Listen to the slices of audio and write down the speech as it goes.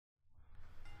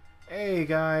Hey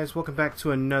guys, welcome back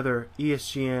to another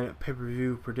ESGN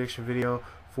pay-per-view prediction video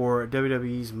for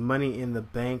WWE's Money in the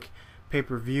Bank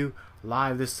pay-per-view,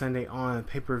 live this Sunday on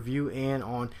pay-per-view and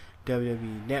on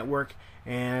WWE Network.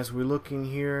 And as we're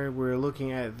looking here, we're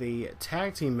looking at the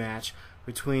tag team match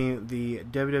between the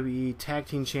WWE Tag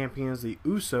Team Champions, the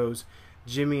Usos,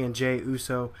 Jimmy and Jay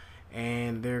Uso,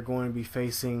 and they're going to be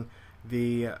facing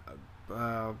the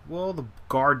the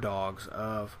guard dogs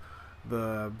of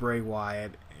the Bray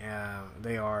Wyatt.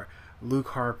 They are Luke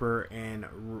Harper and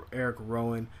Eric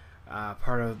Rowan,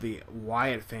 part of the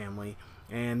Wyatt family,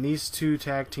 and these two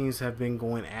tag teams have been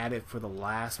going at it for the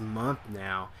last month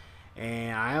now,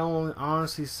 and I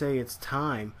honestly say it's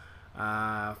time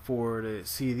to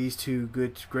see these two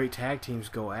great tag teams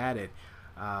go at it.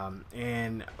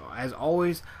 And as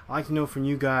always, I'd like to know from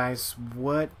you guys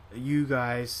what you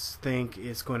guys think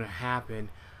is going to happen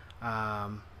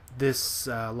this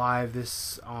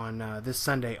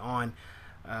Sunday on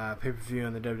pay-per-view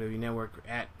on the WWE Network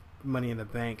at Money in the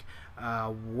Bank.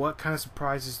 What kind of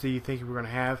surprises do you think we're going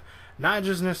to have? Not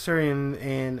just necessarily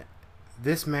in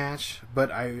this match,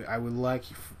 but I would like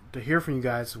to hear from you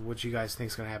guys what you guys think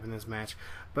is going to happen in this match,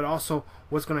 but also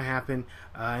what's going to happen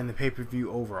in the pay-per-view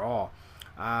overall.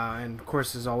 And of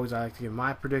course, as always, I like to give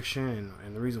my prediction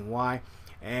and the reason why.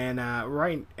 And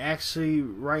right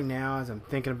now, as I'm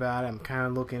thinking about it, I'm kind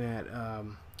of looking at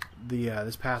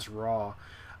this past Raw.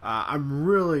 I'm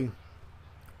really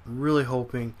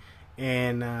hoping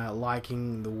and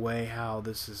liking the way how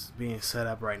this is being set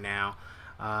up right now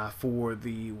for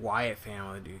the Wyatt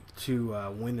family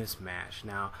to win this match.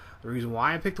 Now, the reason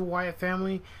why I picked the Wyatt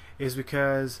family is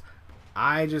because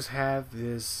I just have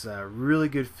this really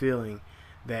good feeling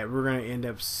that we're going to end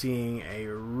up seeing a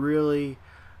really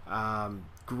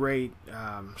great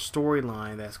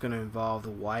storyline that's going to involve the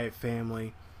Wyatt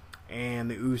family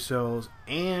and the Usos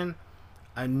and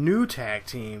a new tag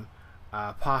team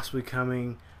possibly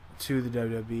coming to the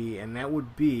WWE, and that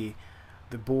would be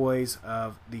the boys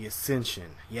of the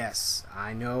Ascension. Yes,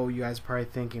 I know you guys are probably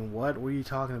thinking, what are you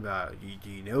talking about? Do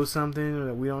you know something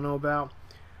that we don't know about?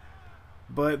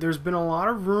 But there's been a lot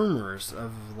of rumors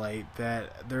of late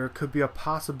that there could be a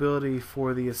possibility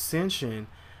for the Ascension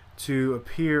to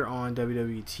appear on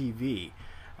WWE TV.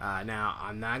 Now,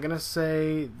 I'm not gonna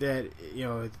say that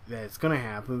that it's gonna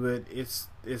happen, but it's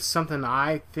something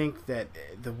I think that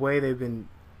the way they've been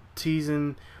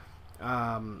teasing, with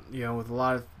a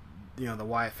lot of the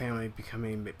Wyatt family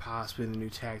becoming possibly the new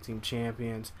tag team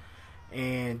champions,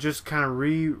 and just kind of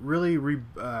reloading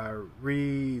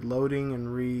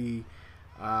and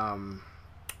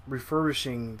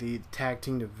refurbishing the tag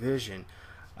team division,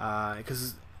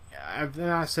 because I've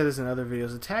said this in other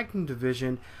videos, the tag team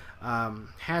division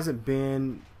hasn't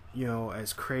been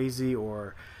as crazy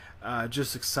or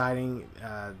just exciting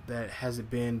that hasn't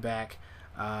been back.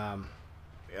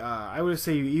 I would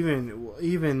say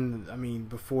even I mean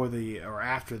before the or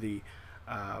after the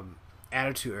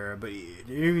Attitude Era, but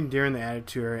even during the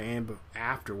Attitude Era and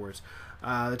afterwards,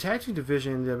 the tag team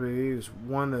division in WWE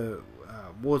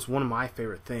was one of my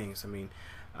favorite things. I mean,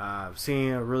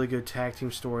 seeing a really good tag team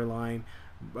storyline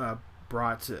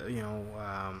brought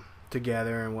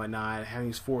together and whatnot, having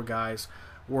these four guys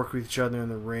work with each other in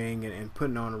the ring and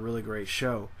putting on a really great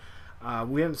show.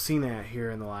 We haven't seen that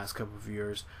here in the last couple of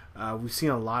years. We've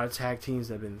seen a lot of tag teams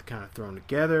that have been kind of thrown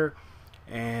together,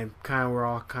 and we're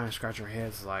all kind of scratching our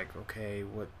heads like, okay,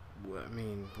 what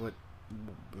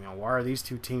why are these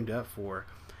two teamed up for?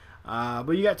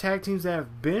 But you got tag teams that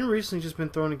have been recently just been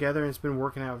thrown together and it's been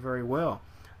working out very well.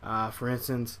 For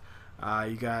instance,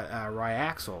 you got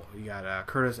Axel, you got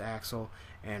Curtis Axel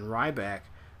and Ryback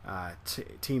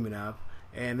teaming up,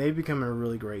 and they've become a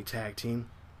really great tag team.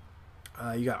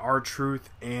 You got R-Truth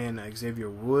and Xavier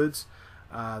Woods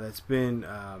that's been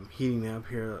heating up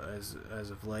here as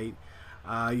of late.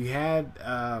 You had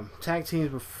tag teams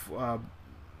before,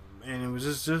 and it was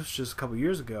just a couple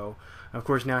years ago. Of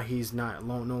course, now he's no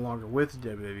longer with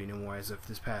WWE anymore as of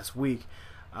this past week.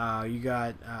 You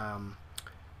got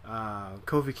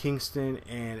Kofi Kingston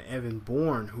and Evan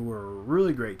Bourne, who are a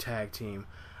really great tag team.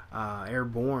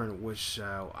 Airborne, which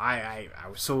I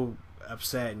was so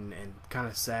upset and kind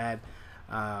of sad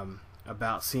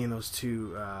about seeing those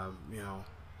two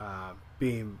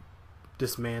being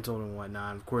dismantled and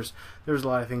whatnot. Of course, there was a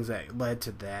lot of things that led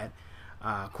to that.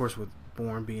 Of course, with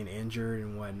Bourne being injured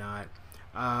and whatnot.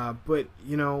 But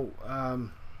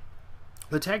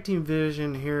the tag team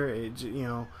division here,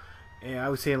 I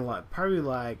would say probably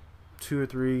like 2 or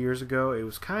 3 years ago, it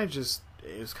was kind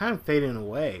of fading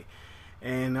away.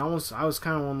 And I was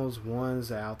kind of one of those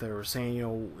ones out there were saying,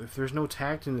 if there's no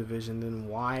tag team division, then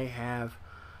why have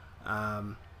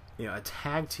a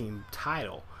tag team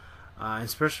title.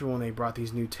 Especially when they brought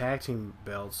these new tag team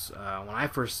belts. When I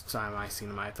first time I seen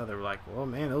them, I thought they were like, well,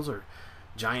 man, those are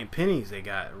giant pennies they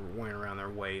got wearing around their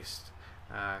waist.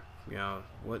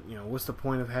 What's the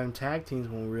point of having tag teams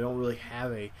when we don't really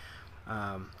have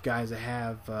guys that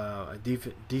have a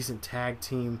decent tag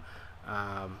team,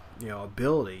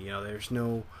 ability. There's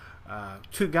no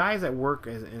two guys that work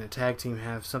in a tag team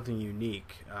have something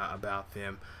unique about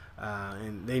them,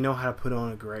 and they know how to put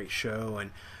on a great show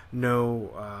and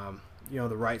know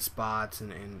the right spots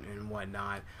and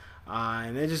whatnot.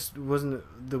 And it just wasn't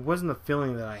the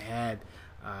feeling that I had.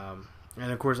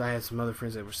 And of course, I had some other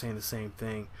friends that were saying the same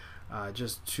thing, about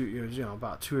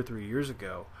 2 or 3 years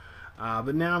ago.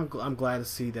 But now I'm glad to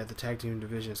see that the tag team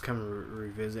division is coming to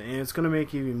revisit, and it's going to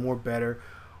make it even more better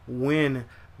when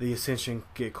the Ascension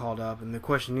get called up. And the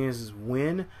question is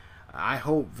when? I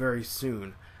hope very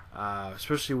soon,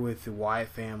 especially with the Wyatt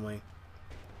family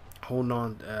holding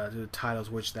on to the titles,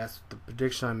 which that's the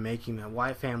prediction I'm making. The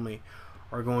Wyatt family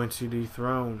are going to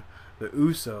dethrone the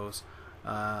Usos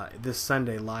this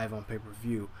Sunday live on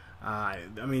pay-per-view.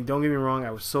 Don't get me wrong.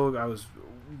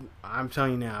 I'm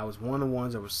telling you now, I was one of the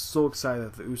ones that was so excited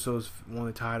that the Usos won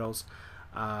the titles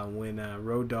when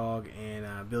Road Dogg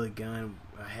and Billy Gunn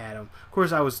had them. Of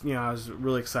course, I was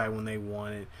really excited when they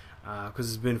won it because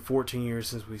it's been 14 years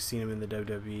since we've seen them in the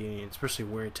WWE, and especially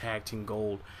wearing tag team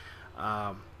gold.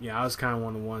 I was kind of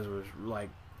one of the ones who was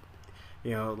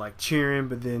like cheering,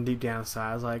 but then deep down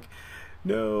inside, I was like,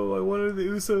 no, I wanted the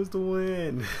Usos to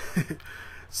win.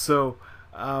 So,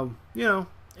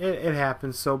 it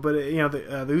happens. So, but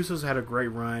the Usos had a great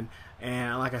run,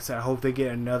 and like I said, I hope they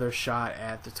get another shot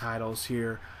at the titles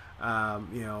here.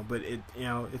 But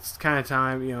it's kind of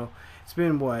time. It's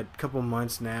been a couple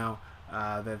months now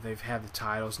that they've had the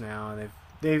titles now, and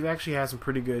they've actually had some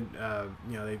pretty good.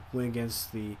 They went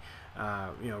against the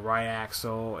Right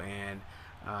Axel and.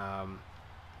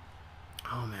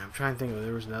 Oh man, I'm trying to think of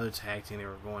there was another tag team they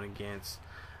were going against,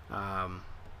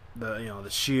 the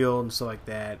Shield and stuff like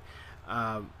that.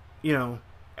 I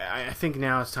think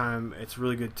now it's time. It's a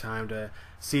really good time to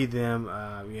see them,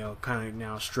 kind of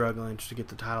now struggling to get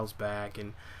the titles back,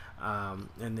 and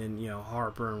then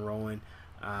Harper and Rowan,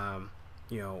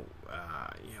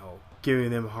 giving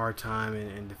them a hard time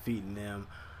and defeating them,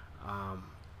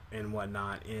 and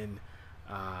whatnot in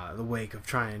the wake of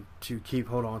trying to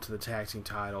hold on to the tag team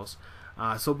titles.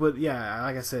 But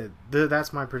like I said,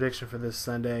 that's my prediction for this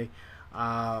Sunday.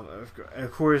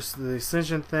 Of course, the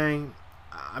Ascension thing,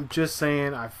 I'm just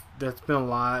saying, there's been a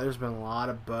lot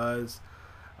of buzz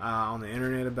on the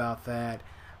internet about that.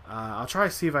 I'll try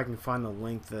to see if I can find the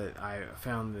link that I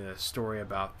found the story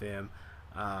about them.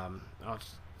 I'll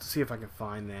see if I can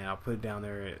find that. I'll put it down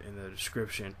there in the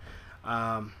description.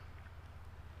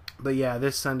 But yeah,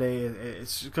 this Sunday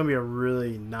it's going to be a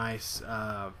really nice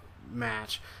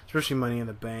match, especially Money in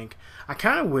the Bank. I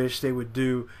kind of wish they would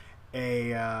do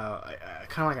a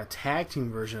kind of like a tag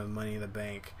team version of Money in the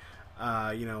Bank.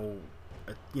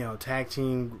 Tag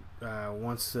team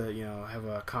wants to have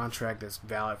a contract that's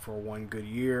valid for one good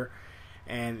year,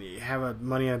 and have a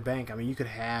Money in the Bank. I mean, you could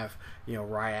have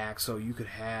Right Axel, you could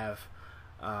have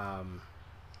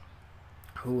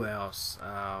who else?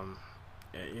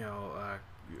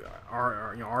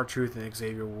 R-Truth and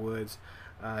Xavier Woods.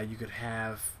 You could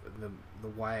have the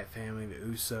Wyatt family, the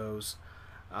Usos.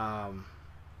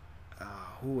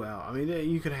 Who else? I mean,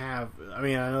 you could have. I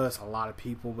mean, I know that's a lot of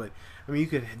people, but I mean, you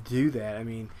could do that. I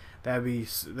mean, that'd be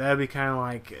kind of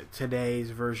like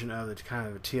today's version of the kind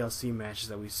of TLC matches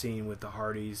that we've seen with the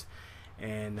Hardys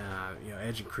and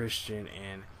Edge and Christian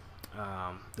and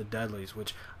the Dudleys.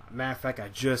 Which, matter of fact, I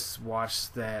just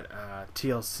watched that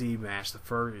TLC match, the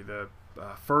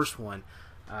first one,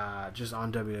 just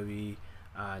on WWE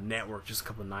Network just a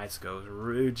couple of nights ago.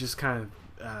 It just kind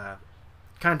of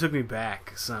took me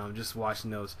back some, just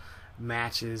watching those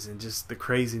matches and just the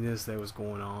craziness that was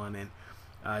going on, and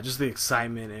just the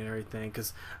excitement and everything.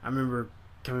 Because I remember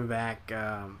coming back,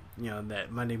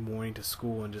 that Monday morning to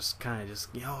school and just kind of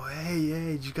hey,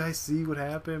 did you guys see what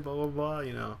happened? Blah blah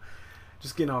blah.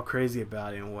 Just getting all crazy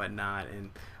about it and whatnot, and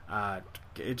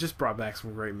it just brought back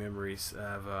some great memories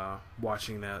of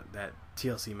watching that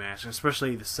TLC match, and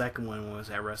especially the second one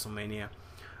was at WrestleMania.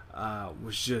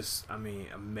 Was just,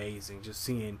 amazing. Just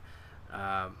seeing,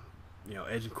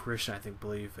 Edge and Christian, I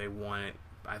believe they won it.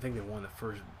 I think they won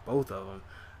both of them.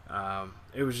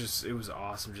 It was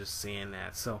awesome just seeing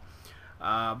that. So,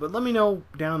 but let me know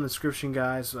down in the description,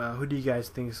 guys. Who do you guys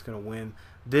think is going to win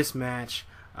this match?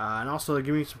 And also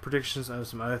give me some predictions of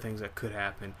some other things that could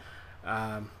happen.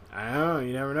 I don't know.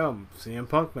 You never know. CM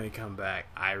Punk may come back.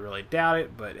 I really doubt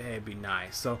it, but hey, it'd be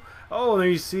nice. So, oh, there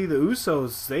you see the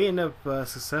Usos. They end up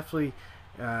successfully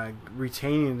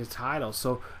retaining the title.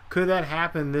 So, could that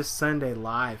happen this Sunday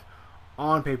live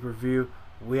on pay-per-view?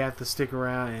 We have to stick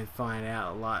around and find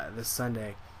out a lot this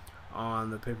Sunday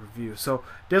on the pay-per-view. So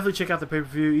definitely check out the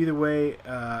pay-per-view either way,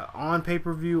 on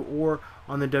pay-per-view or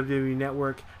on the WWE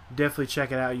Network. Definitely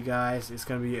check it out, you guys. It's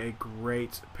going to be a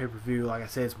great pay-per-view. Like I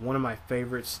said, it's one of my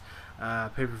favorites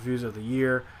pay-per-views of the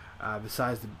year,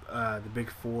 besides the big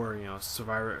four, you know,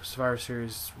 Survivor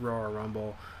Series, Royal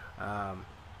Rumble,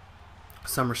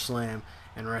 SummerSlam,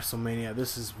 and WrestleMania.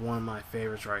 This is one of my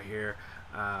favorites right here.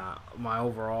 My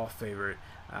overall favorite,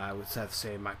 I would have to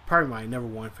say, probably my number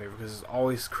one favorite, because there's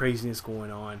always craziness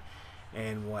going on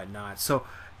and whatnot. So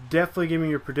definitely give me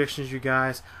your predictions, you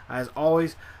guys. As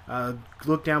always,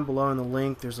 look down below in the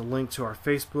link. There's a link to our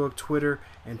Facebook, Twitter,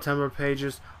 and Tumblr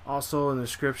pages. Also in the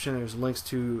description, there's links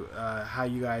to how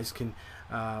you guys can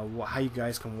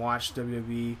watch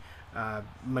WWE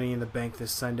Money in the Bank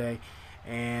this Sunday.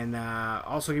 And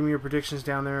also give me your predictions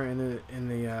down there in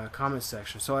the comment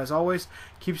section. So as always,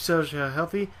 keep yourselves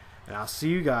healthy, and I'll see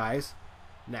you guys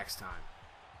next time.